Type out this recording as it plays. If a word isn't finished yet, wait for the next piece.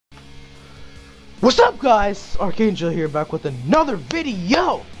What's up, guys? Archangel here, back with another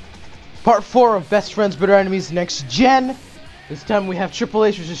video. Part 4 of Best Friends Bitter Enemies Next Gen. This time we have Triple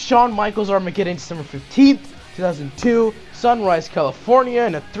H versus Shawn Michaels, Armageddon, December 15th, 2002, Sunrise, California,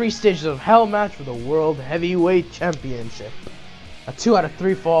 in a 3 stages of hell match for the World Heavyweight Championship. A 2 out of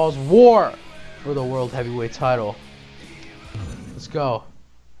 3 falls war for the World Heavyweight title. Let's go.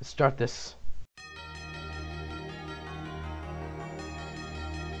 Let's start this.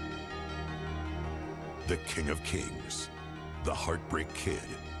 The King of Kings, the Heartbreak Kid,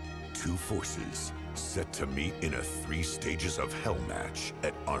 two forces set to meet in a 3 stages of hell match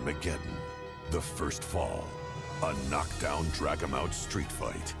at Armageddon. The first fall, a knockdown drag-em-out street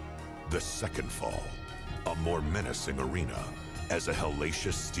fight. The second fall, a more menacing arena as a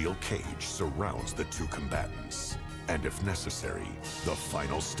hellacious steel cage surrounds the two combatants. And if necessary, the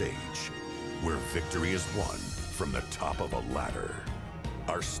final stage, where victory is won from the top of a ladder.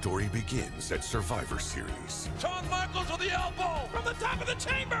 Our story begins at Survivor Series. Shawn Michaels with the elbow from the top of the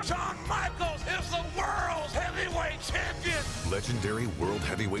chamber. Shawn Michaels is the world's heavyweight champion. Legendary World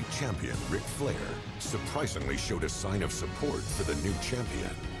Heavyweight Champion Ric Flair surprisingly showed a sign of support for the new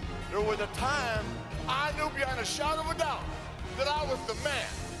champion. There was a time I knew beyond a shadow of a doubt that I was the man.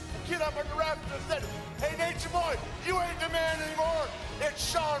 A kid up on the rafters and said, "Hey, Nature Boy, you ain't the man anymore.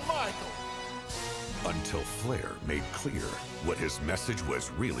 It's Shawn Michaels." Until Flair made clear what his message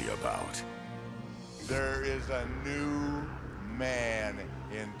was really about. There is a new man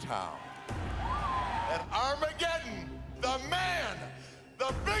in town. At Armageddon, the man,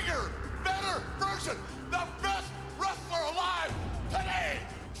 the bigger, better version, the best wrestler alive today,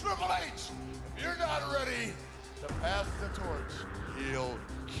 Triple H. If you're not ready to pass the torch, he'll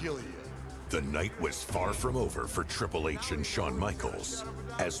kill you. The night was far from over for Triple H and Shawn Michaels,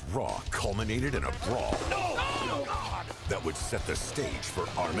 as Raw culminated in a brawl that would set the stage for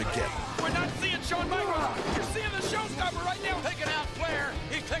Armageddon. We're not seeing Shawn Michaels. You're seeing the showstopper right now. Taking out Flair.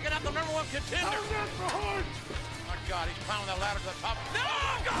 He's taking out the #1 contender. Oh my God, he's pounding that ladder to the top. No,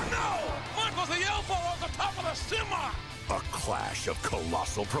 God, no! Michaels the elbow on the top of the semi. A clash of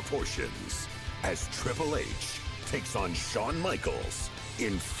colossal proportions as Triple H takes on Shawn Michaels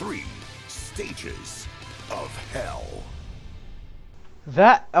in 3 stages of hell.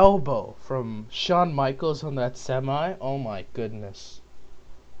 That elbow from Shawn Michaels on that semi, oh my goodness.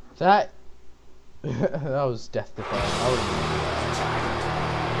 That that was death-defying.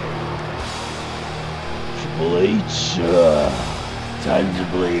 Triple H, time to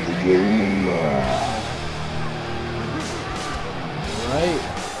play the game. Alright.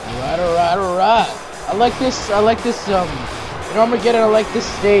 I like this, in Armageddon, I like this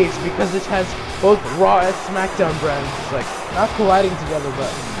stage because it has both Raw and SmackDown brands, like, not colliding together,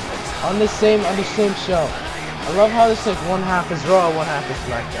 but on the same show. I love how this, like, one half is Raw, one half is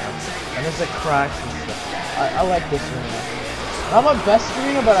SmackDown, and there's, like, cracks and stuff. I like this arena. Not my best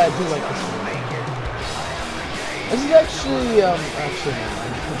arena, but I do like this arena. This is actually,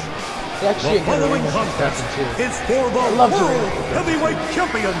 it's actually a good arena. It's for the World Heavyweight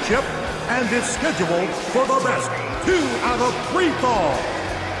Championship and is scheduled for the best 2 out of 3 falls.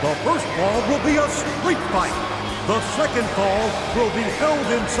 The first fall will be a street fight. The second fall will be held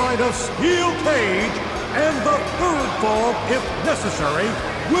inside a steel cage. And the third fall, if necessary,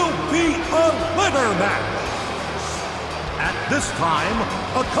 will be a ladder match. At this time,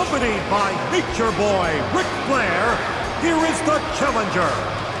 accompanied by Nature Boy Ric Flair, here is the challenger.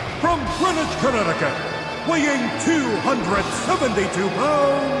 From Greenwich, Connecticut, weighing 272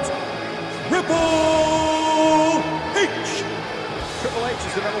 pounds, Triple H. Triple H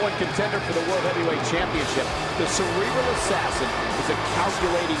is the #1 contender for the World Heavyweight Championship. The cerebral assassin is a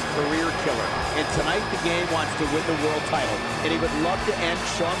calculating career killer. And tonight the game wants to win the world title. And he would love to end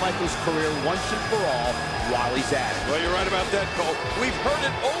Shawn Michaels' career once and for all while he's at it. Well, you're right about that, Cole. We've heard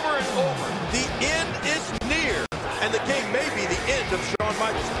it over and over. The end is near. And the game may be the end of Shawn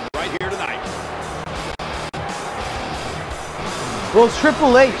Michaels right here tonight. Well,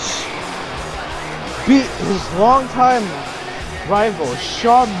 Triple H beat his longtime rival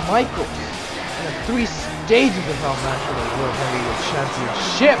Shawn Michaels in a 3 stages of hell match for the World Heavyweight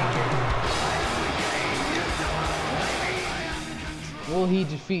Championship. Will he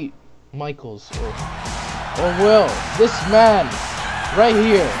defeat Michaels, or will this man right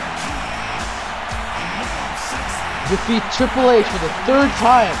here defeat Triple H for the 3rd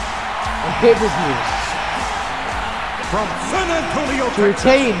time on pay-per-views From San Antonio, to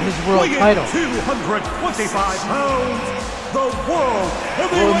retain his world title? 225 pounds, the World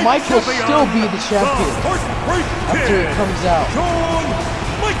Heavyweight Will Michaels Champion, still be the champion the Heartbreak after Kid, it comes out? Shawn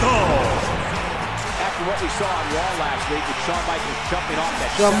Michaels. After after what we saw on Raw last week with Shawn Michaels jumping off that.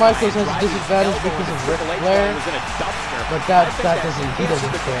 Shawn Michaels has a disadvantage because of Ric Flair, but that doesn't, he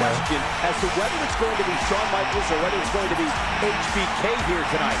doesn't care. As to whether it's going to be Shawn Michaels or whether it's going to be HBK here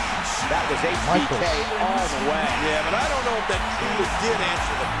tonight. That was HBK all the way. Yeah, but I don't know if that truly did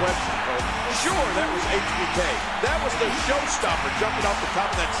answer the question, Cole. Sure, that was HBK. That was the showstopper jumping off the top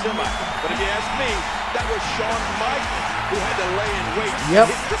of that semi. But if you ask me, that was Shawn Michaels who had to lay in wait and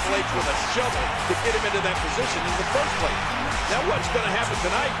hit Triple H with a shovel to get him into that position in the first place. Now what's going to happen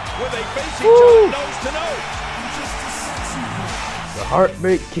tonight when they face each other nose to nose? The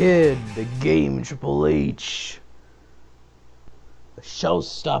Heartbreak Kid, the game Triple H. The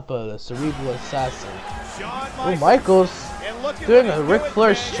showstopper, the cerebral assassin. Oh, Michaels doing a Ric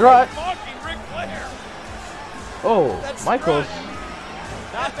Flair strut. Oh, Michaels.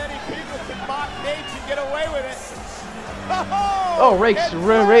 Not many people can mock Nate and get away with it. Oh, Rick's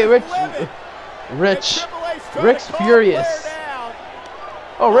furious.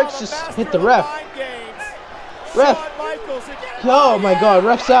 Oh, Rick's just hit the ref. Oh my God,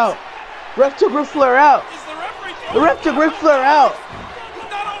 ref's out. Ref took Ric Flair out. The ref took Ric Flair out.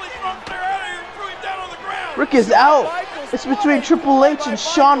 Rick is out. It's between Triple H and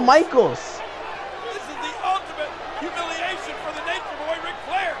Shawn Michaels. This is the ultimate humiliation for the Nature Boy, Ric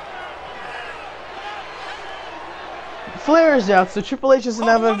Flair. Flair is out, so Triple H doesn't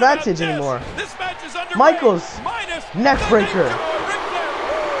have an advantage anymore. Michaels, neck breaker.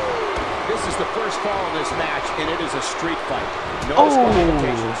 This is the first fall in this match, and it is a street fight. No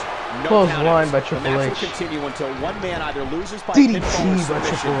disqualifications. No close line by Triple the match H. will continue until one man either loses by DDT pinfall or by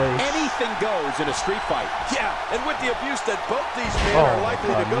submission. Triple H. Anything goes in a street fight. Yeah, and with the abuse that both these men are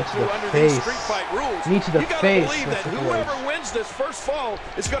likely to go through under these street fight rules, knee to the you gotta face believe that whoever wins this first fall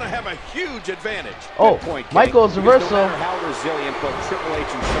is going to have a huge advantage. Oh, Michaels reversal. No matter how resilient both Triple H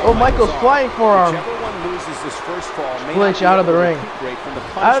and Oh, Shawn Michaels flying forearm. Whichever one loses this first fall may Triple H out of the ring.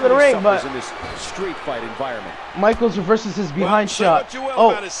 Out of the ring, but in this street fight environment. Michaels reverses his behind shot.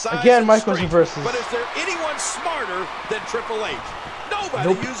 Oh, again Michaels reverses. But is there anyone smarter than Triple H?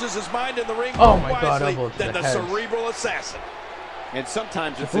 Nobody uses his mind in the ring more more wisely than the cerebral assassin. And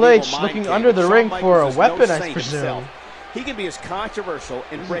sometimes Triple H looking under the ring for a weapon, I presume. He can be as controversial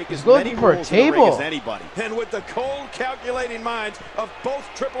and break as looking many for a rules in the ring table as anybody. And with the cold, calculating minds of both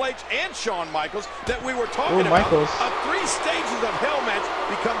Triple H and Shawn Michaels that we were talking about, a 3 stages of hell match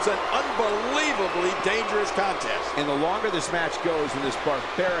becomes an unbelievably dangerous contest. And the longer this match goes in this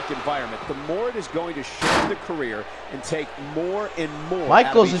barbaric environment, the more it is going to shorten the career and take more and more.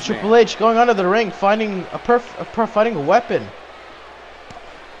 Michaels and Triple H going under the ring, finding finding a weapon.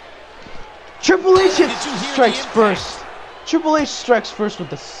 Triple H strikes first. Triple H strikes first with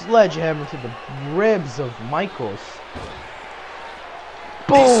the sledgehammer to the ribs of Michaels.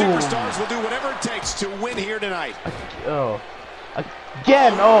 Boom! These superstars will do whatever it takes to win here tonight.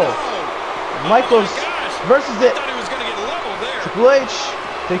 Again, Michaels versus it. I thought he was going to get leveled there. Triple H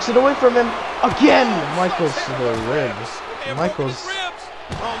takes it away from him. Again, Michaels to the ribs. Michaels.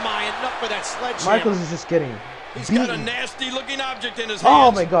 Oh my, enough for that sledgehammer. Michaels is just getting He's beaten. got a nasty looking object in his hands.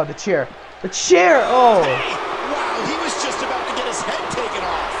 Oh my God, the chair. The chair! Oh! Wow, he was just about to get his head taken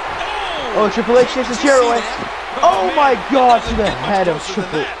off. Oh, Triple H takes the chair away. Oh my God, to the head of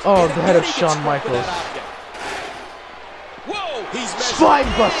the head of Shawn Michaels. Whoa, he's Spine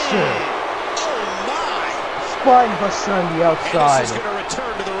buster! Oh my! Spine buster on the outside. And this is going to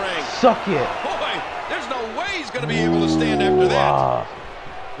return to the ring. Suck it. Boy, there's no way he's going to be able to stand after that.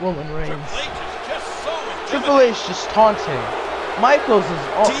 Roman Reigns. Triple H is just so Triple H just taunting. Michaels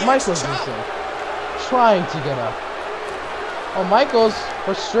is trying to get up. Oh, Michaels'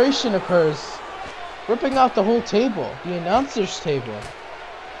 frustration occurs, ripping out the whole table, the announcer's table.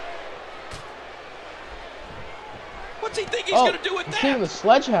 What's he think he's going to do with that? He's hitting the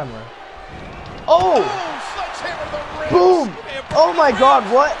sledgehammer. Oh! Sledgehammer the ribs. Boom! Oh my God,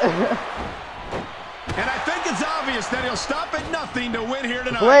 what? And I think it's obvious that he'll stop at nothing to win here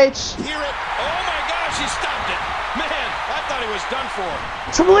tonight. Triple H. Hear it. Oh my gosh, he stopped it. Man, I thought he was done for.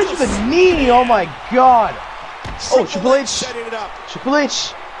 Triple H with a knee. Oh my God. Oh, Triple H. Setting it up. Triple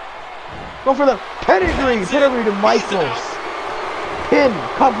H. Go for the pedigree. Pedigree to Michaels. Pin,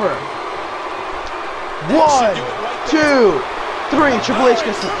 cover. 1, 2, 3. Triple H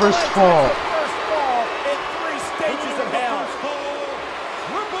gets the first fall. First fall in 3 stages of hell.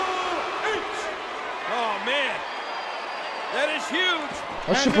 Oh man, that is huge.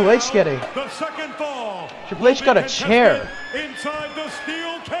 What's Triple H getting? The second fall. Triple H got a chair. Inside the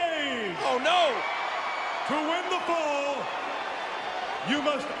steel cage. Oh no. To win the fall, you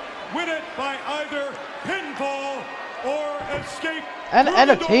must win it by either pinfall or escape And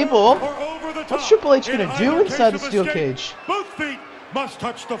a table. What's Triple H gonna do inside the steel cage? Both feet must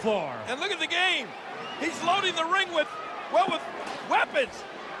touch the floor. And look at the game. He's loading the ring with weapons.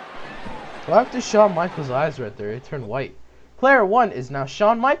 Why after Shawn Michaels' eyes right there? It turned white. Player 1 is now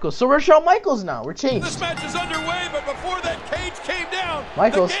Shawn Michaels. So we're Shawn Michaels now. We're changed. This match is underway, but before that cage came down,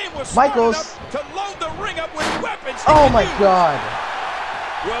 Michaels. the game was smart enough to load the ring up with weapons. Oh my God.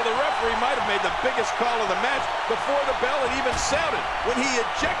 Well, the referee might have made the biggest call of the match before the bell had even sounded when he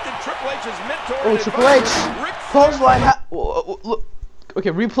ejected Triple H's mentor. Oh, Triple H. Clothesline. Look.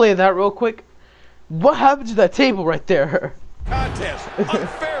 Okay, replay that real quick. What happened to that table right there? Contest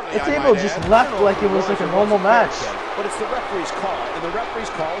unfairly. The table just left like it was like a normal match. But it's the referee's call, and the referee's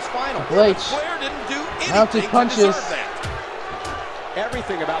call is final. Triple H. Flair didn't do Mounted anything punches. to deserve that.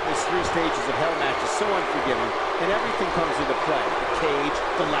 Everything about this 3 stages of Hell match is so unforgiving, and everything comes into play. The cage,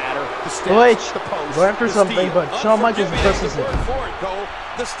 the ladder, the Triple H. steps, the post, Going for the something, steel. but Shawn Michaels Unforgiving is versus the it. word for it, Cole.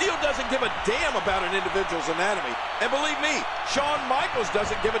 The steel doesn't give a damn about an individual's anatomy. And believe me, Shawn Michaels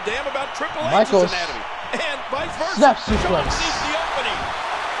doesn't give a damn about Triple H's Michaels. anatomy. And vice versa. Snap Shawn suplex. sees the opening.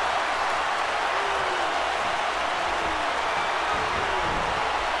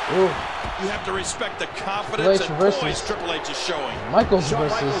 Ooh. You have to respect the confidence and poise Triple H is showing. Michaels Shawn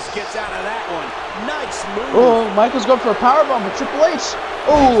versus. Michaels gets out of that one. Nice move. Oh, Michaels going for a powerbomb with Triple H.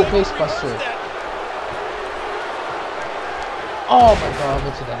 Oh, face buster. Oh my God,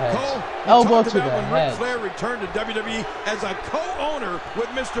 elbow to the head. Elbow to the head. Flair returned to WWE as a co-owner with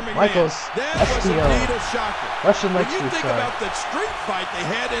Mr. McMahon. Michaels, that was STO. indeed a shocker. Russian leg When you sweep, think sorry. about the street fight they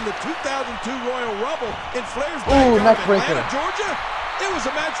had in the 2002 Royal Rumble in Flair's Ooh, backyard neck in breaker. Atlanta, Georgia, it was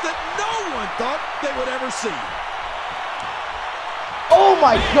a match that no one thought they would ever see. Oh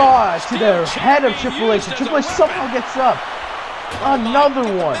my God, to the head of Triple H. Triple H somehow gets up. Another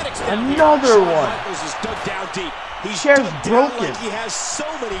one. Another one. Michaels is dug down deep. He's Chair's dug down broken. like he has so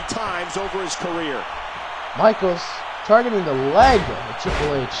many times over his career. Michaels targeting the leg of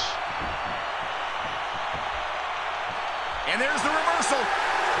Triple H. And there's the reversal.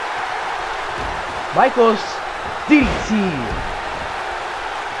 Michaels DDT.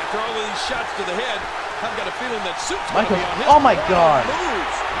 After all of these shots to the head, I've got a feeling that Soup's gonna Michaels. be on his Oh my God.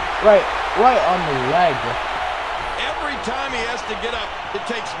 moves. Right on the leg. Every time he has to get up, it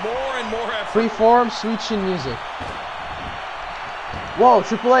takes more and more effort. Freeform, sweet chin music. Whoa,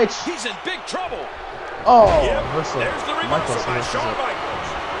 Triple H. He's in big trouble. Oh, Yep, reversal. there's the reversal Michaels by reverses Shawn it. Michaels.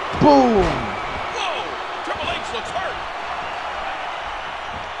 Boom. Whoa, Triple H looks hurt.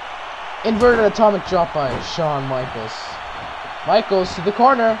 Inverted atomic drop by Shawn Michaels. Michaels to the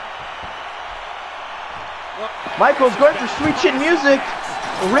corner. Michaels going for sweet chin music.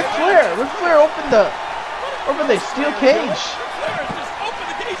 Ric Flair opened the steel cage. Flair has just opened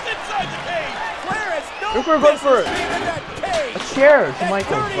the cage inside the cage. Flair has no Ric Flair going for business being in that cage. a chair to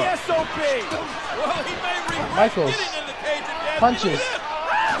Michaels. Dirty SOB. Well, he may regret Michaels getting in the cage again. punches. Look at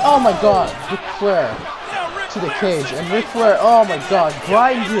this. Oh my God, Ric Flair Now Ric to the Flair cage, sits and right Ric Flair, oh my God, there.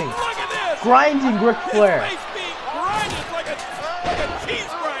 grinding Look at this. Ric Flair. His face being grinded like a cheese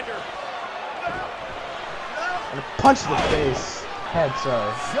grinder. And a punch to the face. Head,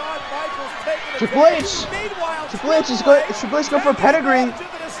 sorry. Shawn Michaels taking Triple H. Meanwhile, Triple H is going for a pedigree. to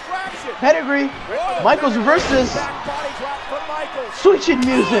the distraction. Pedigree. Michaels reverses. Back body drop from Michaels. Sweet chin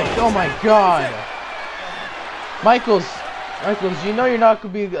music. Oh my God. Michaels, you know you're not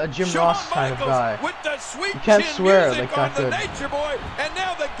gonna be a Jim Shawn Ross kind of Michaels guy. with the sweet You can't chin swear music like on that the good. Nature Boy, and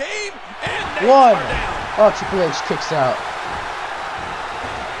now the game and names One. are down. Oh, Triple H kicks out.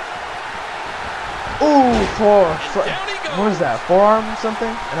 Ooh, Down he goes. what is that? Forearm something?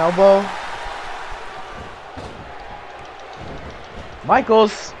 An elbow?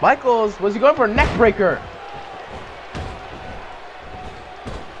 Michaels, was he going for a neck breaker?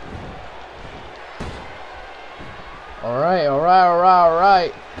 All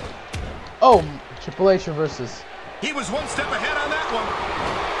right. Oh, Triple H reverses. He was one step ahead on that one.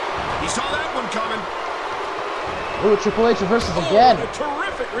 He saw that one coming. Ooh, Triple H reverses again. Oh, a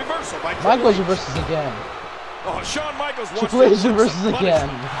terrific reversal by Michaels Triple H. reverses again. Oh, Shawn Michaels wants Triple to H inflict reverses some again.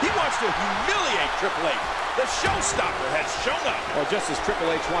 punishment. He wants to humiliate Triple H. The showstopper has shown up. Well, just as Triple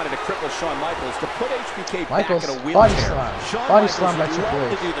H wanted to cripple Shawn Michaels, to put HBK Michaels, back in a body wheelchair, slam. Shawn Body Michaels slam by would Triple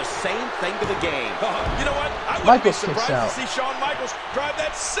love H. to do the same thing to the game. You know what? I wouldn't Michaels be kicks surprised out. to see Shawn Michaels drive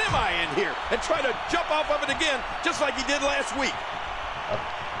that semi in here and try to jump off of it again, just like he did last week.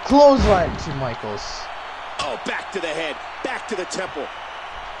 Clothesline to Michaels. Oh, back to the head, back to the temple.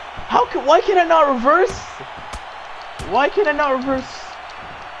 Why can I not reverse? Why can I not reverse?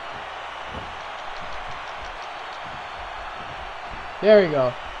 There you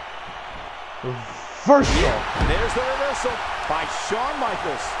go. Reversal. There's the reversal. by Shawn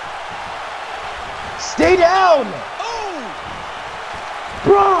Michaels. Stay down! Oh!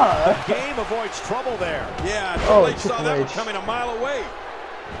 Bruh! The game avoids trouble there. Yeah, Triple H saw Triple that one H. coming a mile away.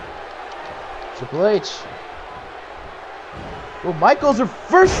 Triple H. Well, Michaels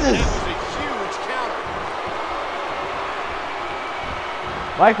reverses! That was a huge counter.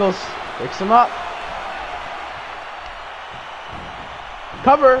 Michaels picks him up.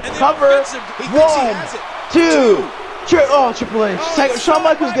 Cover, And the cover. offensive, he thinks he 1, has it. 2. Oh, Triple H. Shawn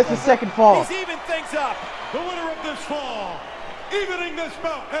Michaels gets the second fall. He's even things up. The winner of this fall, evening this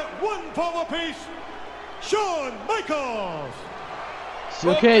bout at 1 fall apiece, Shawn Michaels.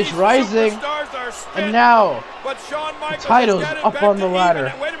 Steel Both cage these rising, superstars are spent, and now but Shawn Michaels title's has got it up back on to the even.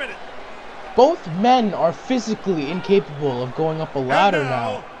 ladder. Wait a minute. both men are physically incapable of going up a ladder And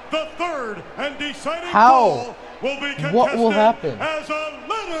now. The third and deciding How? fall will be What will happen? as a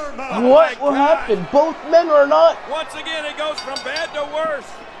ladder match. What my will God. happen? Both men are not. Once again, it goes from bad to worse.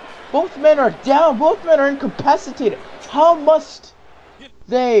 Both men are down. Both men are incapacitated. How must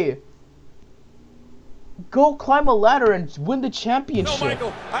they go climb a ladder and win the No, championship?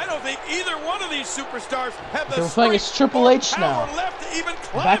 Michael, I don't think either one of these superstars have the So we're playing as strength Triple or H now. power left to even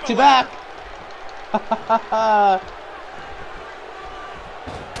climb Back a to ladder. back.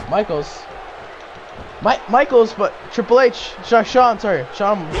 Michaels. Michaels, but Triple H. Shawn, sorry.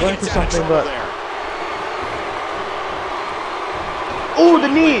 Shawn, I'm going for something, but. Oh, the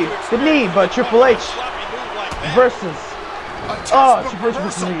knee, but Triple H versus. Oh, Triple H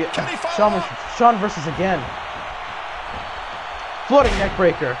versus again. Shawn versus again. Floating neck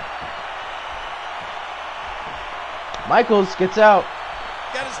breaker. Michaels gets out.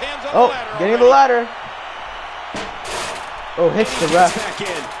 Got his hands on Oh, the ladder getting the ladder. Oh, hits the ref.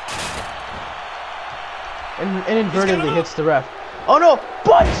 And inadvertently hits the ref. Oh no!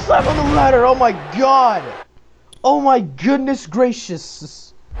 Body slam on the ladder! Oh my god! Oh my goodness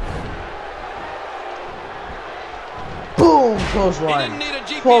gracious! Boom! Clothesline. He didn't need a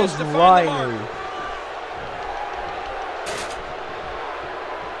GPS to find the Clothesline. mark.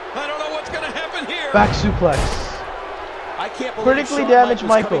 I don't know what's going to happen here. Back suplex. I can't believe Critically Shawn damaged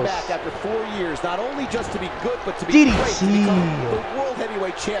Michaels coming Michaels. back after 4 years, not only just to be good, but to be DDT. great, to become the World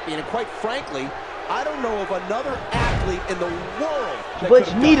Heavyweight Champion. And quite frankly, I don't know of another athlete in the world that Triple H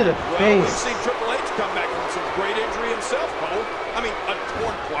could have needed done a it. Well, we've face. seen Triple H come back from some great injury himself, Cole. I mean, a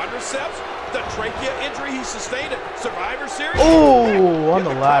torn quadriceps, the trachea injury he sustained at Survivor Series. Oh, on You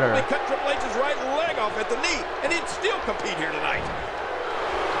the could ladder. probably cut Triple H's right leg off at the knee, and he'd still compete here tonight.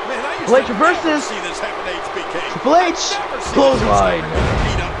 Man, I used Triple H to reverses. never see this happen to HBK. Triple H. I've never seen Clothesline. a superstar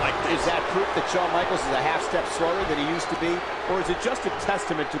beat up like this. Is that proof that Shawn Michaels is a half-step slower than he used to be? Or is it just a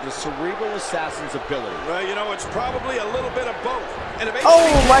testament to the cerebral assassin's ability? Well, you know, it's probably a little bit of both. And if Oh,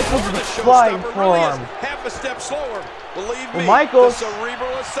 HBK Michaels or with the a flying showstopper really is forearm. half a step slower, believe me, Michaels. the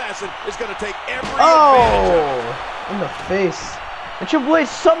cerebral assassin is going to take every advantage of it. Oh, in the face. And Triple H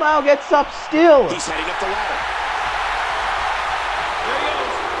somehow gets up still. He's heading up the ladder. There he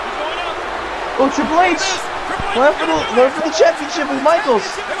goes. He's going up. Oh, Triple H. Going for the championship with Michaels.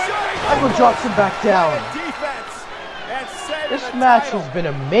 Michaels drops him back down. This match has been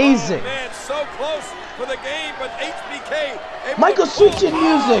amazing. Oh, man, so close for the game, but HBK. able to Michaels pull switching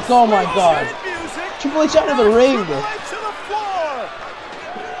off. music. Oh my god. Triple H out of the ring.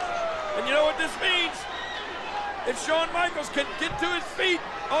 And you know what this means? If Shawn Michaels can get to his feet,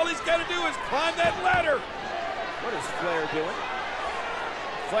 all he's got to do is climb that ladder. What is Flair doing?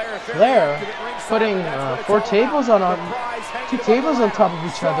 Flair putting 4 tables on two tables on top of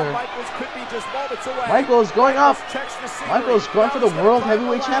each other. Michaels going up. Michaels going for the World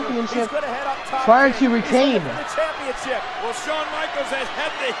Heavyweight Championship, trying to retain. Well, Shawn Michaels has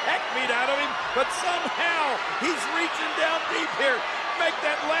had the heck beat out of him, but somehow he's reaching down deep here. Make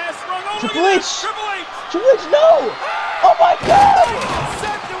that last rung. Oh, Triple look at H. this. Triple H. Triple H, no! Oh my god!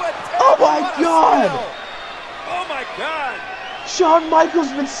 Oh my god! Oh my God. Shawn Michaels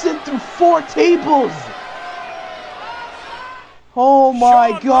been sent through 4 tables. Oh my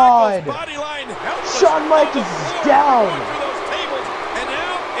Shawn god! Michaels' body line helpless Shawn on Michaels the is floor, down. going through those tables, and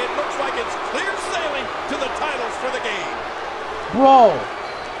now it looks like it's clear sailing to the titles for the game. Bro,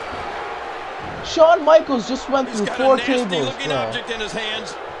 Shawn Michaels just went He's through got 4 a nasty tables, looking bro. object in his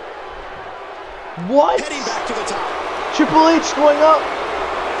hands. What? Heading back to the top. Triple H going up.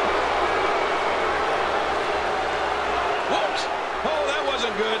 Whoops. Oh, that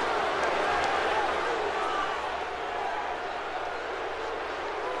wasn't good.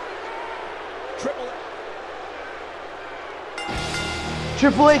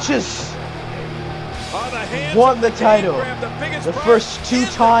 Triple H has On the hands won of the game, title. grabbed the biggest The prize first in the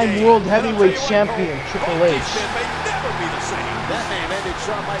 2-time game. World But I'll tell Heavyweight you what, Champion, Cole, Triple both H. these men may never be the same. That man ended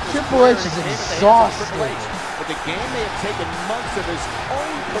Shawn Michaels' Triple H is exhausted. But the game may have taken months of his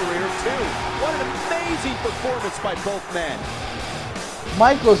own career too. What an amazing performance by both men.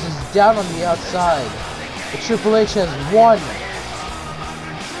 Michaels is down on the outside. But Triple H has won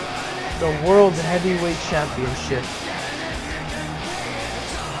the World Heavyweight Championship.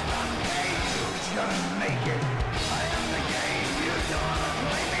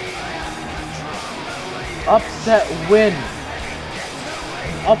 Upset win.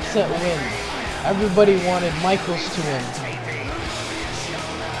 An upset win. Everybody wanted Michaels to win.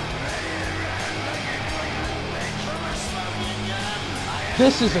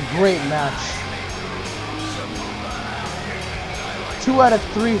 This is a great match. 2 out of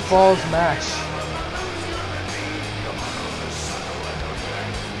 3 falls match.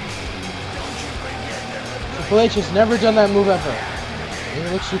 Triple H has never done that move ever.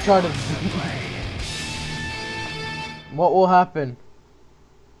 It looks retarded. What will happen?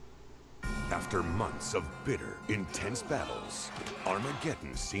 After months of bitter, intense battles,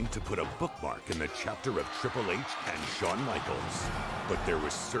 Armageddon seemed to put a bookmark in the chapter of Triple H and Shawn Michaels. But there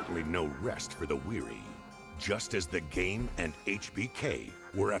was certainly no rest for the weary. Just as the Game and HBK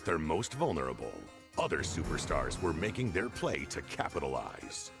were at their most vulnerable, other superstars were making their play to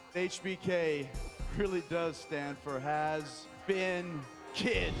capitalize. HBK really does stand for Has Been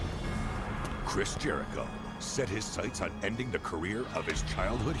Kid. Chris Jericho set his sights on ending the career of his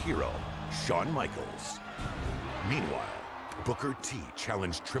childhood hero, Shawn Michaels. Meanwhile, Booker T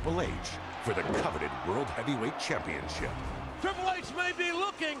challenged Triple H for the coveted World Heavyweight Championship. Triple H may be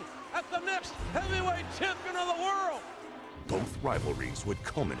looking at the next heavyweight champion of the world. Both rivalries would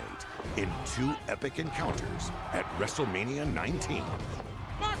culminate in 2 epic encounters at WrestleMania 19.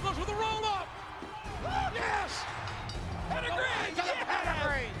 Michaels with a roll up. Yes! Pedigree!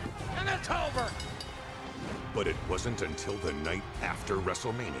 Pedigree! And it's over. But it wasn't until the night after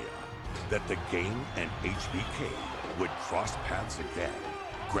WrestleMania that the Game and HBK would cross paths again,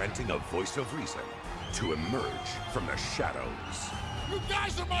 granting a voice of reason to emerge from the shadows. You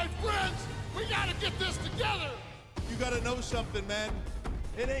guys are my friends. We gotta get this together. You gotta know something, man.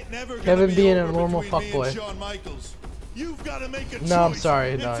 It ain't never gonna Kevin be being over a normal between me fuckboy. and Shawn Michaels. You've gotta make a choice. No, I'm sorry,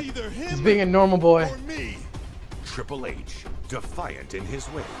 It's no. either him He's being a normal boy. or me. Triple H, defiant in his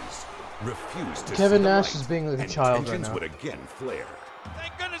ways, refused to Kevin see the Nash light, is being like a and child right tensions now. would again flare.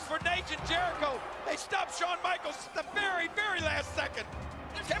 Thank goodness for Nate and Jericho. They stopped Shawn Michaels at the very, very last second.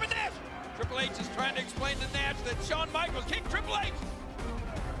 There's Kevin Nash. Triple H is trying to explain to Nash that Shawn Michaels kicked Triple H.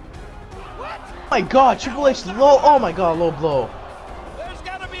 What? Oh my god, Triple H low. Oh my god, low blow. There's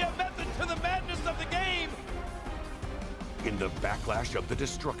got to be a method to the madness of the game. In the backlash of the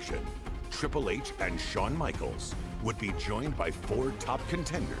destruction, Triple H and Shawn Michaels would be joined by 4 top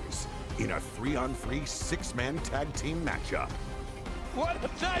contenders in a 3-on-3 6-man tag team matchup. What a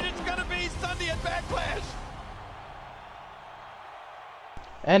night it's going to be Sunday at Backlash.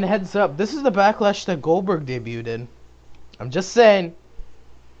 And heads up, this is the Backlash that Goldberg debuted in. I'm just saying.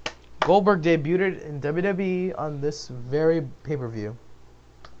 Goldberg debuted in WWE on this very pay-per-view.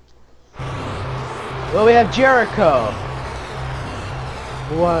 Well, we have Jericho.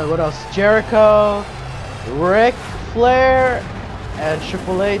 What else? Jericho, Ric Flair, and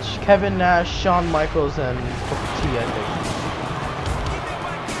Triple H, Kevin Nash, Shawn Michaels, and Booker T, I think.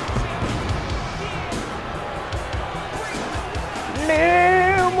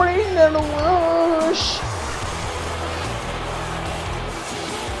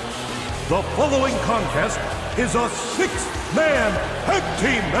 The following contest is a 6-man tag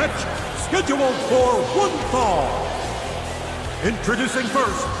team match scheduled for 1 fall. Introducing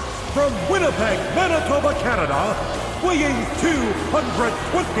first, from Winnipeg, Manitoba, Canada, weighing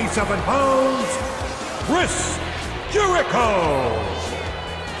 227 pounds, Chris Jericho.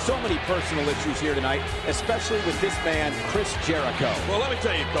 So many personal issues here tonight, especially with this man, Chris Jericho. Well, let me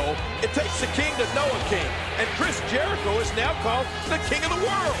tell you, Cole, it takes a king to know a king. And Chris Jericho is now called the king of the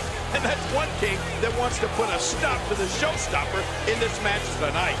world. And that's one king that wants to put a stop to the showstopper in this match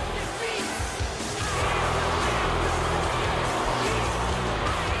tonight.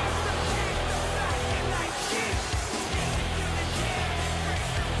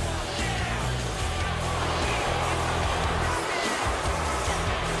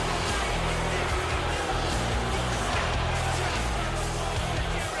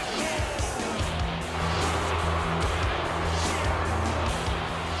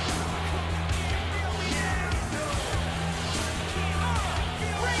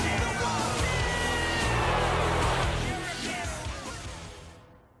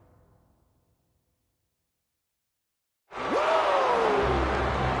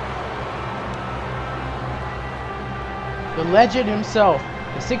 the legend himself,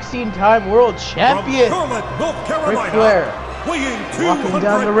 the 16-time world champion, From Charlotte, North Carolina, Ric Flair, weighing walking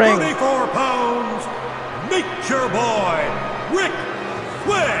down the ring. 234 pounds, Nature Boy, Ric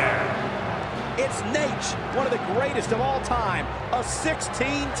Flair. It's Nate, one of the greatest of all time, a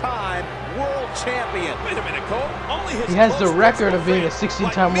 16-time world champion. Wait a minute, Cole. Only his He has the close record friends of being a like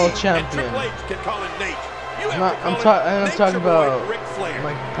 16-time me world and champion. Triple H can call him Nate. You have to I'm call him talking Nature Boy about Ric Flair.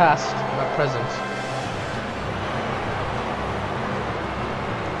 my past, my present.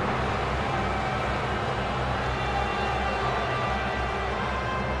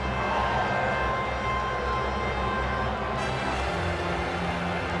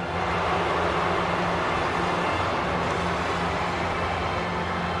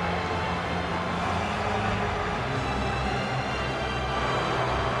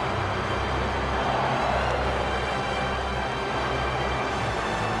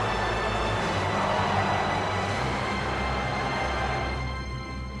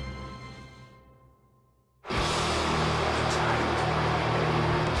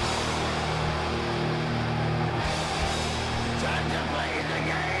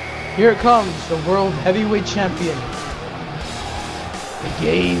 Here it comes, the World Heavyweight Champion. The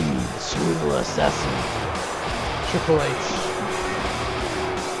game, the cerebral assassin, Triple H.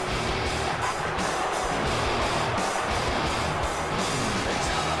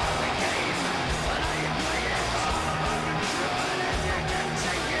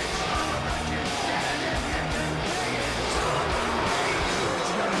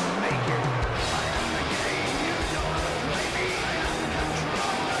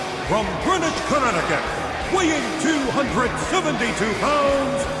 From Greenwich, Connecticut, weighing 272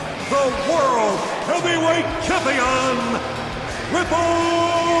 pounds, the World Heavyweight Champion,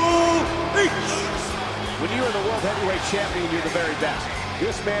 Triple H. When you're the world heavyweight champion, you're the very best.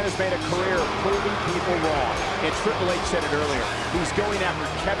 This man has made a career of proving people wrong. And Triple H said it earlier. He's going after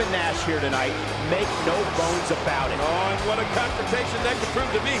Kevin Nash here tonight. Make no bones about it. Oh, and what a confrontation that could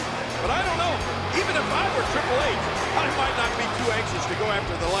prove to be. But I don't know. Even if I were Triple H, I might not be too anxious to go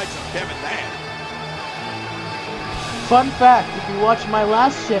after the likes of Kevin Nash. Fun fact, if you watch my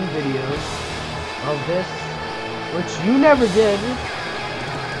last gen videos of this, which you never did,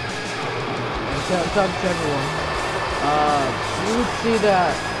 I'm talking to everyone, you would see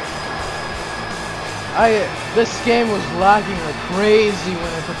that this game was lagging like crazy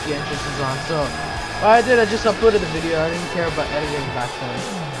when I put the entrances on. So what I did, I just uploaded the video. I didn't care about editing back then.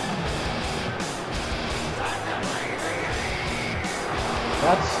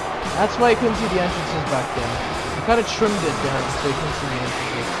 That's why you couldn't see the entrances back then. I kind of trimmed it down so you couldn't see the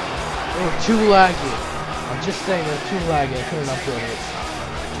entrances. They were too laggy. I'm just saying they're too laggy. I couldn't upload it.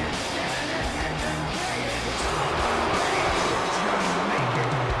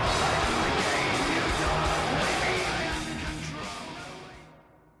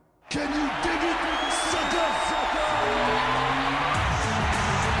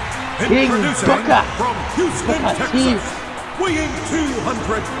 Introducing Booker. from Houston, Booker T. Texas, weighing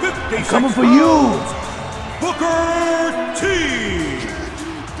 256 coming for pounds, you. Booker T.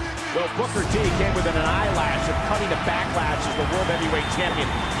 Well, Booker T came within an eyelash of cutting the Backlash as the World Heavyweight Champion,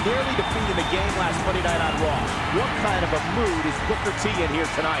 nearly defeating the game last Monday night on Raw. What kind of a mood is Booker T in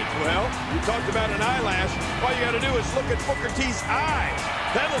here tonight? Well, you talked about an eyelash. All you got to do is look at Booker T's eyes.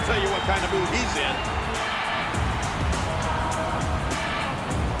 That'll tell you what kind of mood he's in.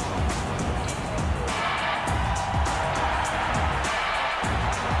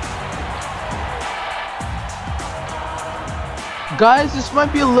 Guys, this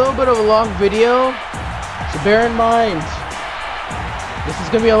might be a little bit of a long video, so bear in mind, this is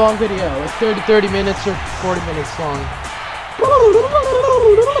going to be a long video, like 30 minutes or 40 minutes long. I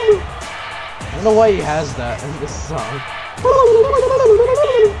don't know why he has that in this song.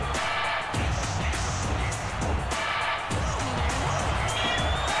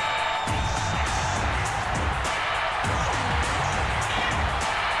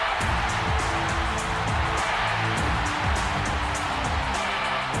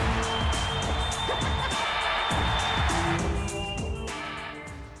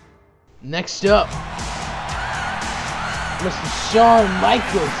 Next up, Mr. Shawn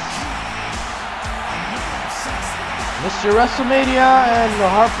Michaels, Mr. WrestleMania and the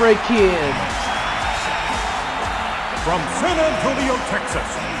Heartbreak Kid. From San Antonio, Texas,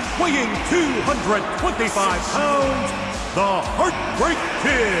 weighing 225 pounds, the Heartbreak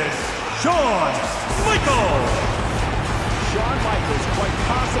Kid, Shawn Michaels. Shawn Michaels, quite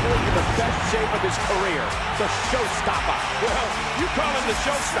possibly in the best shape of his career, the showstopper. Well, you call him the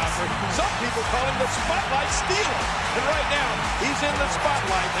showstopper. Some people call him the spotlight stealer. And right now, he's in the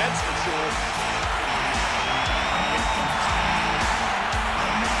spotlight, that's for sure.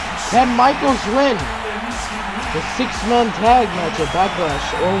 Can Michaels win the six-man tag match at Backlash,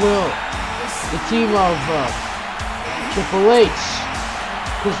 or will the team of Triple H,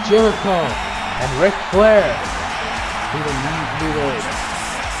 Chris Jericho, and Ric Flair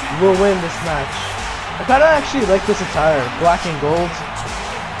will win this match? I kinda actually like this attire, black and gold.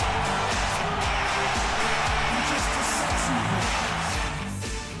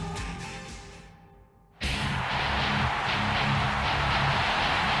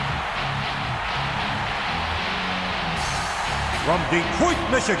 From Detroit,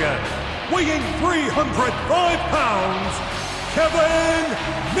 Michigan, weighing 305 pounds, Kevin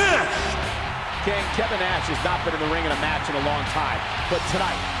Nash. King, Kevin Nash has not been in the ring in a match in a long time, but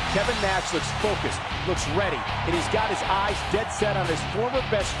tonight, Kevin Nash looks focused, looks ready, and he's got his eyes dead set on his former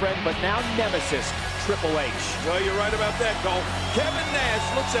best friend, but now nemesis, Triple H. Well, you're right about that, Cole. Kevin Nash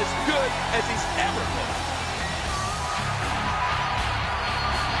looks as good as he's ever looked.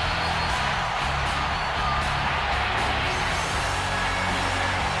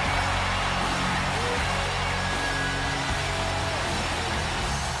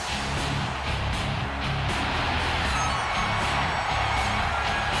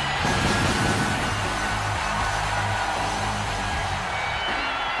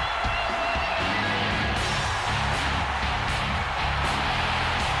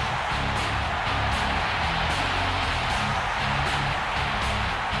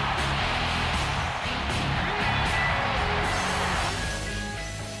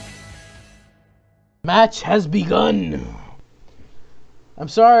 Match has begun. I'm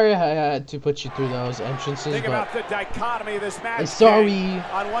sorry I had to put you through those entrances, Think but about the dichotomy of this match. sorry.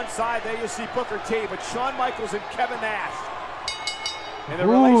 On one side, there you see Booker T, but Shawn Michaels and Kevin Nash. And the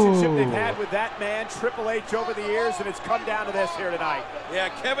Ooh. relationship they've had with that man, Triple H, over the years, and it's come down to this here tonight. Yeah,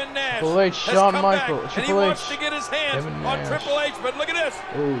 Kevin Nash Triple H, has Shawn come Michaels, back, Triple and he H, wants to get his hands Kevin on Nash. Triple H, but look at this.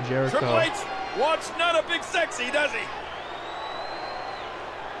 Oh, Jericho. Triple H wants none of Big Sexy, does he?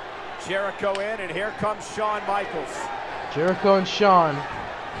 Jericho in, and here comes Shawn Michaels. Jericho and Shawn.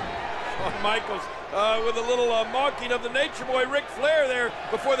 Shawn Michaels with a little mocking of the Nature Boy Ric Flair there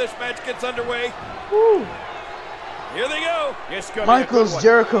before this match gets underway. Woo. Here they go. Michaels,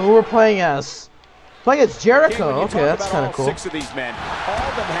 Jericho, who we're playing as. Playing as Jericho. King, Okay, that's kind of all cool. 6 of these men, all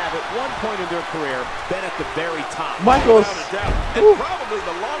of them have at one point in their career been at the very top. Michaels. Without a doubt. And Woo. probably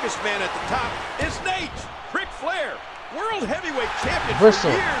the longest man at the top is Nate. Ric Flair, world heavyweight champion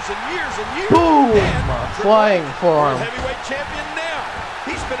Bristle. for years and years and years. Boom! And Flying forearm. world heavyweight champion now.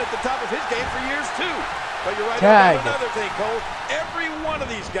 He's been at the top of his game for years too. But you're right Tag. about another thing, Cole. Every one of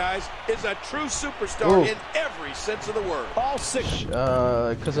these guys is a true superstar Ooh. in every sense of the word. All 6.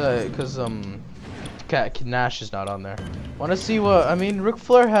 Cause Nash is not on there. Want to see what? I mean, Ric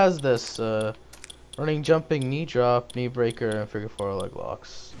Flair has this running, jumping, knee drop, knee breaker, and figure 4 leg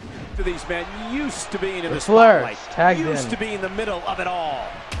locks. To these men used to being in the Flair spotlight, tagged used in. to be in the middle of it all.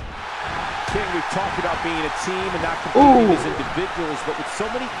 King, we've talked about being a team and not competing as individuals, but with so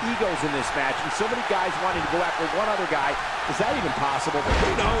many egos in this match and so many guys wanting to go after one other guy, is that even possible?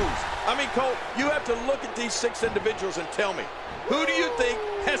 Who knows? I mean, Cole, you have to look at these 6 individuals and tell me, who do you think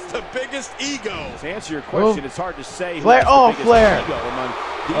has the biggest ego? To answer your question, it's hard to say who Flair. has the biggest Flair. ego among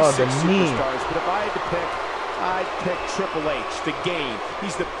these 6 the knee. superstars, but if I had to pick, I'd pick Triple H, the game.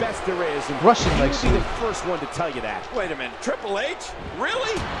 He's the best there is, and Russian he leg would be sweep. the first one to tell you that. Wait a minute, Triple H?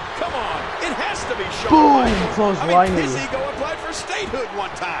 Really? Come on, it has to be Shawn Boom! Michaels. Close I mean, line his knee. ego applied for statehood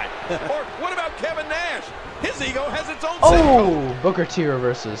one time. Or what about Kevin Nash? His ego has its own Oh! Booker T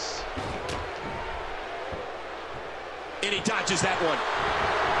reverses. And he dodges that one.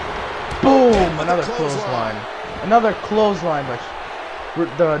 Boom! Another clothesline. Another clothesline by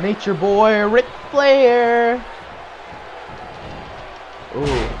the Nature Boy Ric Flair.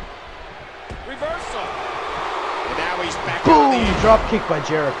 Ooh. reversal. And now he's back Boom! on the apron. Drop kick by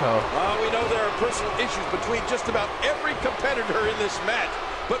Jericho. We know there are personal issues between just about every competitor in this match,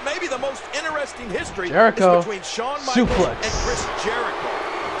 but maybe the most interesting history Jericho. is between Shawn Michaels Suplex. and Chris Jericho.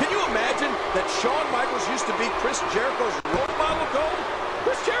 Can you imagine that Shawn Michaels used to be Chris Jericho's role model goal?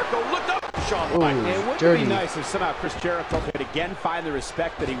 Chris Jericho looked up to Shawn Ooh, Michaels. It would dirty. be nice if somehow Chris Jericho could again find the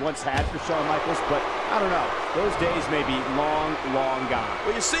respect that he once had for Shawn Michaels, but I don't know. Those days may be long, long gone.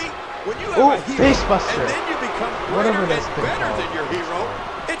 Well, you see, when you Ooh, have a hero Facebuster. and then you become Whatever greater that's and been better called. than your hero,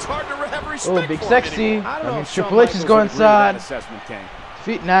 it's hard to have respect Oh, Big for him Sexy. anymore. I don't know I mean, if Shawn Triple H is Michaels going would agree with that inside. assessment, King.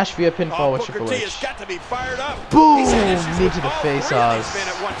 Defeat Nash via pinfall with Booker Triple T H. has got to be fired up. Boom! He's had issues Knee with to the all face, 3 of Oz. these men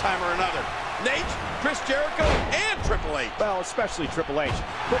at one time or another. Nate, Chris Jericho and Triple H. Well, especially Triple H.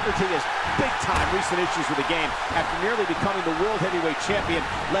 Booker T has big-time recent issues with the game after nearly becoming the World Heavyweight Champion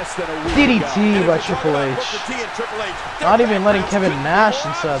less than a week ago. DDT by Triple H. Not even letting Kevin Nash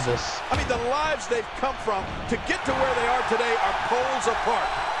inside this. I mean, the lives they've come from to get to where they are today are poles apart.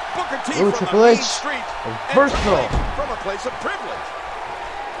 Booker T from Triple the H, mean streets and versatile. Triple H from a place of privilege.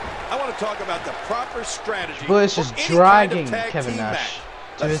 I want to talk about the proper strategy. Triple H is dragging Kevin Nash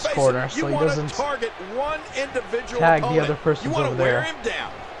to his corner, so he doesn't target one individual tag opponent. the other person over there. Wear him down.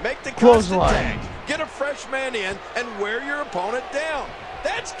 Make the Clothesline. tag. Get a fresh man in and wear your opponent down.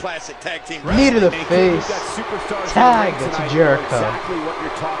 That's classic tag team wrestling. Knee to the face. Tag to Jericho. Exactly what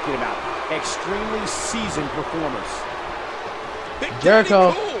you're talking about. Extremely seasoned performers. Big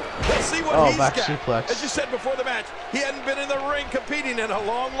Jericho. Cool. Let's see what he's back got. suplex. As you said before the match, he hadn't been in the ring competing in a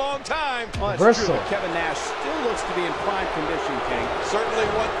long, long time. Well, Reversal. Kevin Nash still looks to be in prime condition, King. Certainly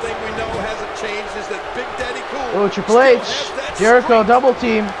one thing we know hasn't changed is that Big Daddy Cool. Oh, Triple H. Jericho double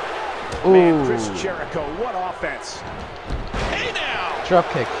team. Ooh. Man, Chris Jericho, what offense. Hey now. Drop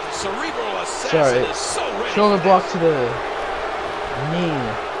kick. Cerebral assassin Sorry. is so ready. Shoulder block to the knee.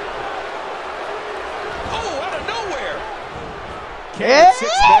 Oh, out of nowhere. With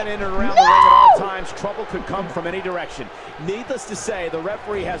 6 men in and around the ring at all times, trouble could come from any direction. Needless to say, the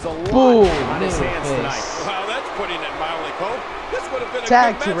referee has a lot on his hands tonight. Wow, that's putting it mildly, Cole. This would have been a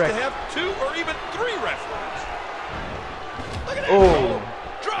Tag good match to to have 2 or even 3 referees. Look at that, Oh. Cole.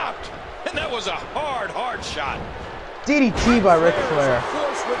 Dropped. And that was a hard, hard shot. DDT by Ric Flair.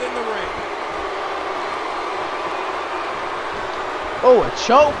 Force within the ring. Oh, a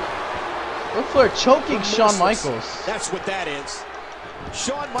choke. Ric Flair choking Shawn Michaels. That's what that is.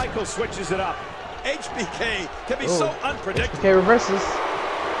 Shawn Michaels switches it up. HBK can be so unpredictable. Okay, reverses.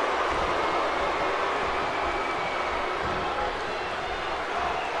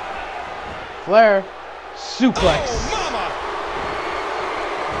 Flair. Suplex. Oh, mama.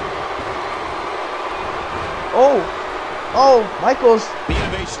 Oh, Michaels. The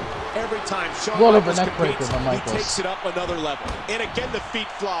innovation. Every time Shawn Blood over Michaels neck breaker competes, by he Michaels. takes it up another level. And again, the feet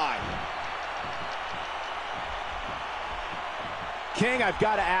fly. King, I've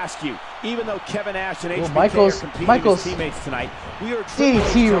got to ask you, even though Kevin Nash and HBK Michaels- are competing Michaels- as teammates tonight, we heard DDT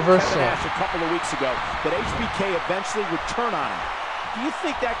Kevin reversal. Nash a couple of weeks ago that HBK eventually would turn on him. Do you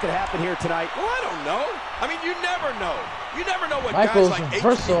think that could happen here tonight? Well, I don't know. I mean, you never know. You never know what Michaels guys like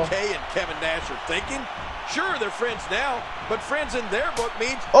reversal. HBK and Kevin Nash are thinking. Sure, they're friends now, but friends in their book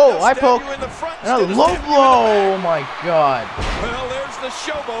means Oh, they'll I stab poke. you in the front And a instead of low stabbing you in the blow. back. Oh my God. Well, there's the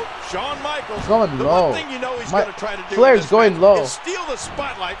showboat, Shawn Michaels. Going the low. one thing you know he's going to try to do Flair's in this going match low. is steal the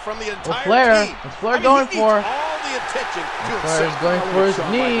spotlight from the entire Flair. team. What's Flair I mean, going he for? needs all the attention to Flair's himself. going for his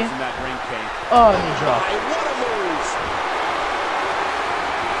Shawn knee. Michaels in that ring, King. Oh, knee drop. My, what a move.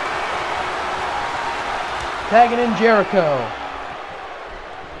 Tagging in Jericho.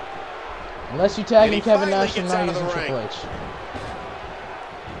 Unless you tag And in he Kevin finally Nash and gets now out of using the Triple ring. H.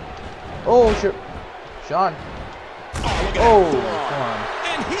 Oh, sure. Shawn. Oh, look at Oh, that come forearm. on.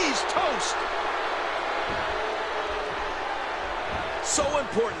 And he's toast. So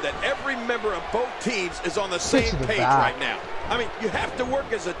important that every member of both teams is on the Kick same to the page back. right now. I mean, you have to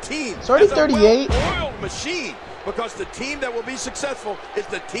work as a team. It's already as a 38. well-oiled machine. Because the team that will be successful is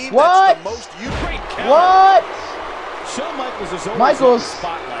the team What? that's the most great counter. What? Shawn Michaels is always Michaels. in the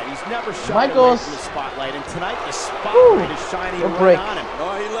spotlight. He's never shied Michaels. away from the spotlight, and tonight the spotlight is shining Good right break. on him.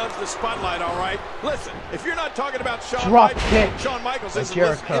 Oh, he loves the spotlight, all right. Listen, if you're not talking about Shawn Drop Michaels, kick Shawn Michaels by isn't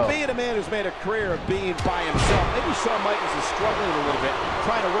Jericho. listening. And being a man who's made a career of being by himself, maybe Shawn Michaels is struggling a little bit,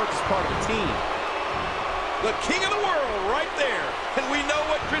 trying to work as part of a team. The king of the world right there. And we know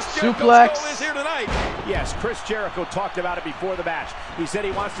what Chris Jericho's Suplex. goal is here tonight. Yes, Chris Jericho talked about it before the match. He said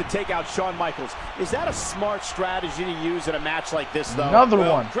he wants to take out Shawn Michaels. Is that a smart strategy to use in a match like this, though? Another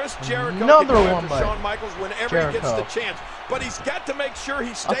Well, one. Chris Jericho Another can go one after by Shawn Michaels whenever he gets Jericho. the chance. But he's got to make sure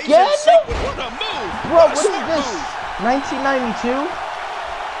he stays Again? in sync with what a move. Bro, What a what is smart this? move. 1992?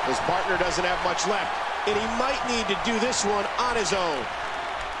 His partner doesn't have much left, and he might need to do this one on his own.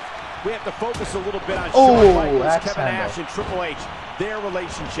 We have to focus a little bit on Oh, Shawn Michaels, axe Kevin handle. Nash, and Triple H. Their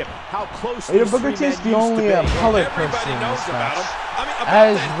relationship, how close Peter these Booker three T men is the used only to be. colored Everybody person in knows this about match. him. I mean, about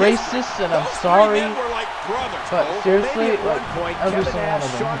As that history. racist, and I'm Those three sorry, men were like brothers, but Cole. seriously, Maybe at like, one point, every Kevin single Nash, one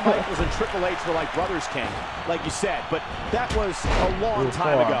of Shawn them. Michaels, and Triple H were like brothers, King, like you said. But that was a long Ooh,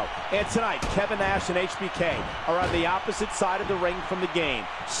 time far. ago. And tonight, Kevin Nash and HBK are on the opposite side of the ring from the game,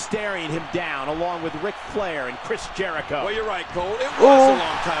 staring him down, along with Ric Flair and Chris Jericho. Well, you're right, Cole. It was Ooh. a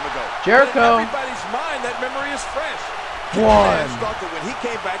long time ago. Jericho. In everybody's mind, that memory is fresh. One. Nash thought that when he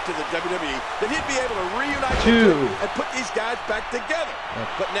came back to the WWE, that he'd be able to reunite the Two. two and put these guys back together.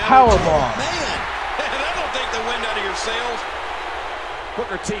 But now, Powerbomb. man, don't take the wind out of your sails.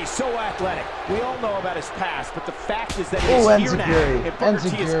 Booker T, so athletic. We all know about his past, but the fact is that he's here now. And Booker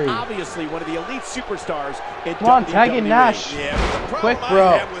T is obviously one of the elite superstars in WWE. Come on, tag in Nash. Yeah, but the Quick, problem bro.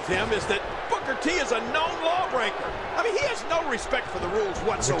 I have with him is that Booker T is a known lawbreaker. I mean, he has no respect for the rules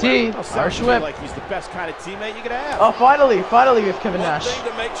whatsoever. T, Irish whip. Like he's the best kind of teammate you could have. Oh, finally we have Kevin Nash. One thing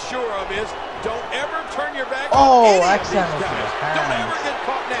to make sure of is don't ever turn your back on any of X these guys. Don't ever get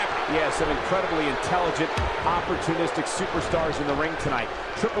caught napping. Yeah, some incredibly intelligent, opportunistic superstars in the ring tonight.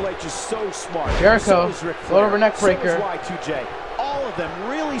 Triple H is so smart. Jericho, load over neck breaker. So is Y2J. All of them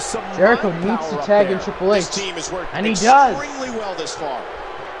really some Jericho needs to tag in Triple H, and he does. Extremely well this far.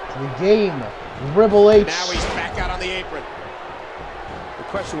 The game, Triple H. Now he's back out on the apron. The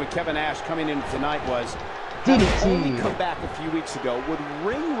question with Kevin Nash coming in tonight was, DDT. Only come back a few weeks ago, would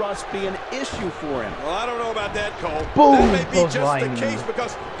ring rust be an issue for him? Well, I don't know about that, Cole. Boom, that may be just line. the case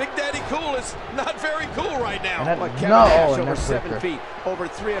because Big Daddy Cool is not very cool right now. But Kevin Nash, over 7 feet, over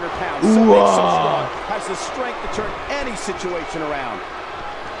 300 pounds, so big, so strong, has the strength to turn any situation around.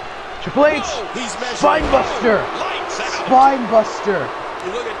 Triple H, Spine Buster, Spine Buster.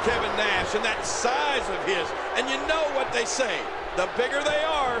 You look at Kevin Nash and that size of his, and you know what they say. The bigger they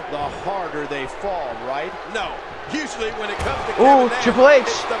are, the harder they fall, right? No. Usually when it comes to Kevin Nash, Triple H,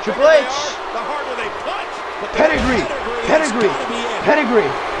 Triple H. The harder they punch. But Pedigree.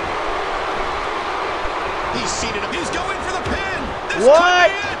 He's seated him. He's going for the pin. This what?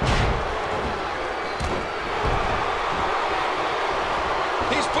 could be it.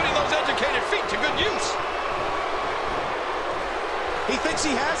 He's putting those educated feet to good use. He thinks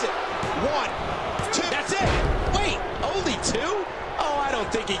he has it. 1, 2. That's it. Wait, only 2? Oh, I don't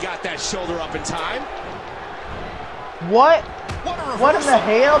think he got that shoulder up in time. What? What in the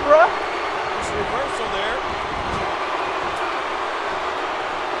hell, bro? It's a reversal there.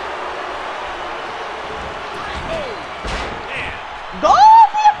 Oh, man. Go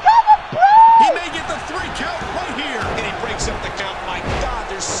for the cover, bro! He may get the 3 count right here. And he breaks up the count. My God,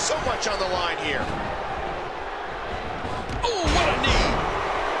 there's so much on the line here. Oh, what a knee.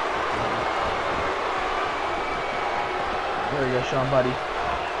 There we go, Shawn, buddy.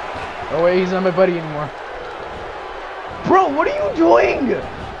 Oh, wait, he's not my buddy anymore. Bro, what are you doing?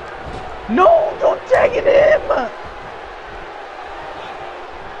 No, don't tag it him!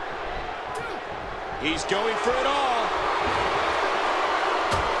 He's going for it all.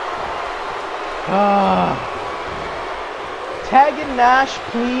 Tag in Nash,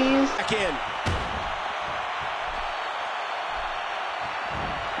 please. Back in.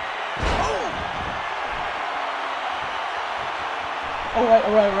 All right.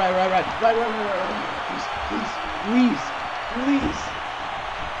 Please.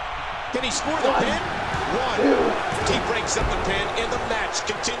 Can he score the pin? 1. He breaks up the pin, and the match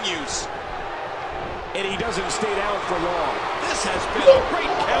continues. And he doesn't stay down for long. This has been a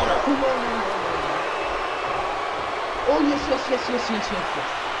great counter. Oh, yes.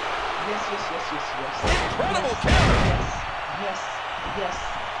 Incredible counter.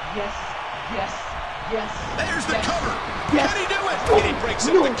 Yes. There's the cover. Yes. Can he do it? And he breaks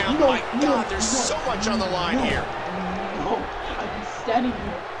up the count. My God, there's so much on the line here. No, I've been standing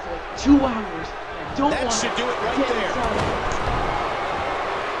here for like 2 hours. I don't want That should do it right there.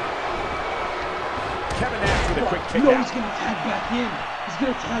 Kevin Nash with a quick kick No, out. he's gonna tag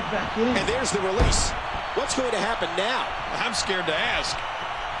back in. And there's the release. What's going to happen now? I'm scared to ask.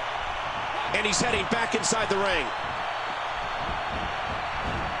 And he's heading back inside the ring.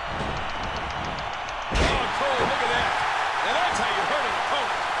 Oh, Cole, look at that. Now that's how you hurt an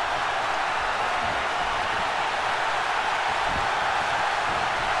opponent.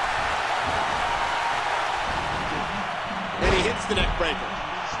 And he hits the neck breaker.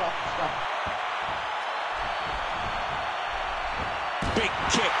 Stop. Big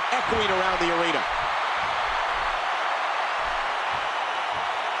kick echoing around the arena.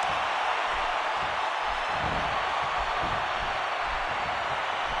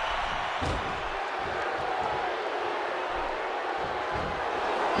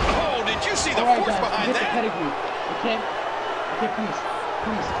 Oh, did you see the force behind that? Pedigree. Okay, please.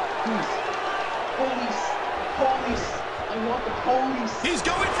 Police. I want the police. He's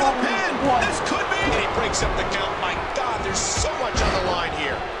going for the pin. This could be. And he breaks up the count. My God, there's so much on the line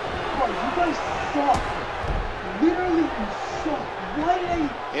here. Bro, you guys suck. Literally, you suck. Why did I...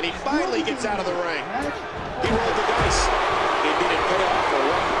 And he finally gets out of the ring. He rolled the dice. It didn't pay off for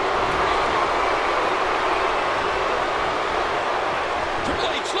one.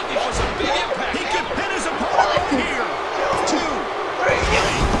 Triple H looking for some big impact. He could pin his opponent right here. 2, 3.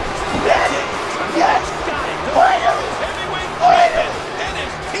 Yes! Got it. Finally! Heavyweight champion and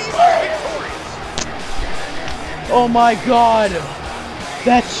his team are victorious. Oh my god!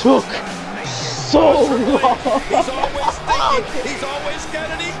 That took so long! He's always thinking. He's always got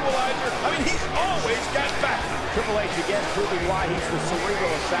an equalizer. I mean, he's always got back. Triple H again proving why he's the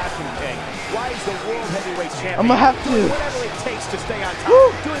cerebral assassin king. Why he's the world heavyweight champion. I'm gonna have to. Doing whatever it takes to stay on top. Woo.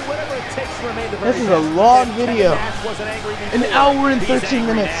 Doing whatever it takes to remain the very This is a best. long And video. Nash wasn't angry before. An hour and He's 13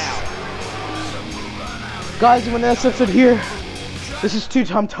 angry minutes. now. Guys, when that's episode here, this is too.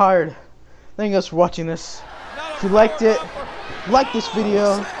 I'm tired. Thank you guys for watching this. If you liked it, like this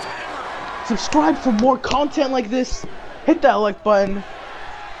video. Subscribe for more content like this. Hit that like button.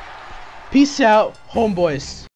 Peace out, homeboys.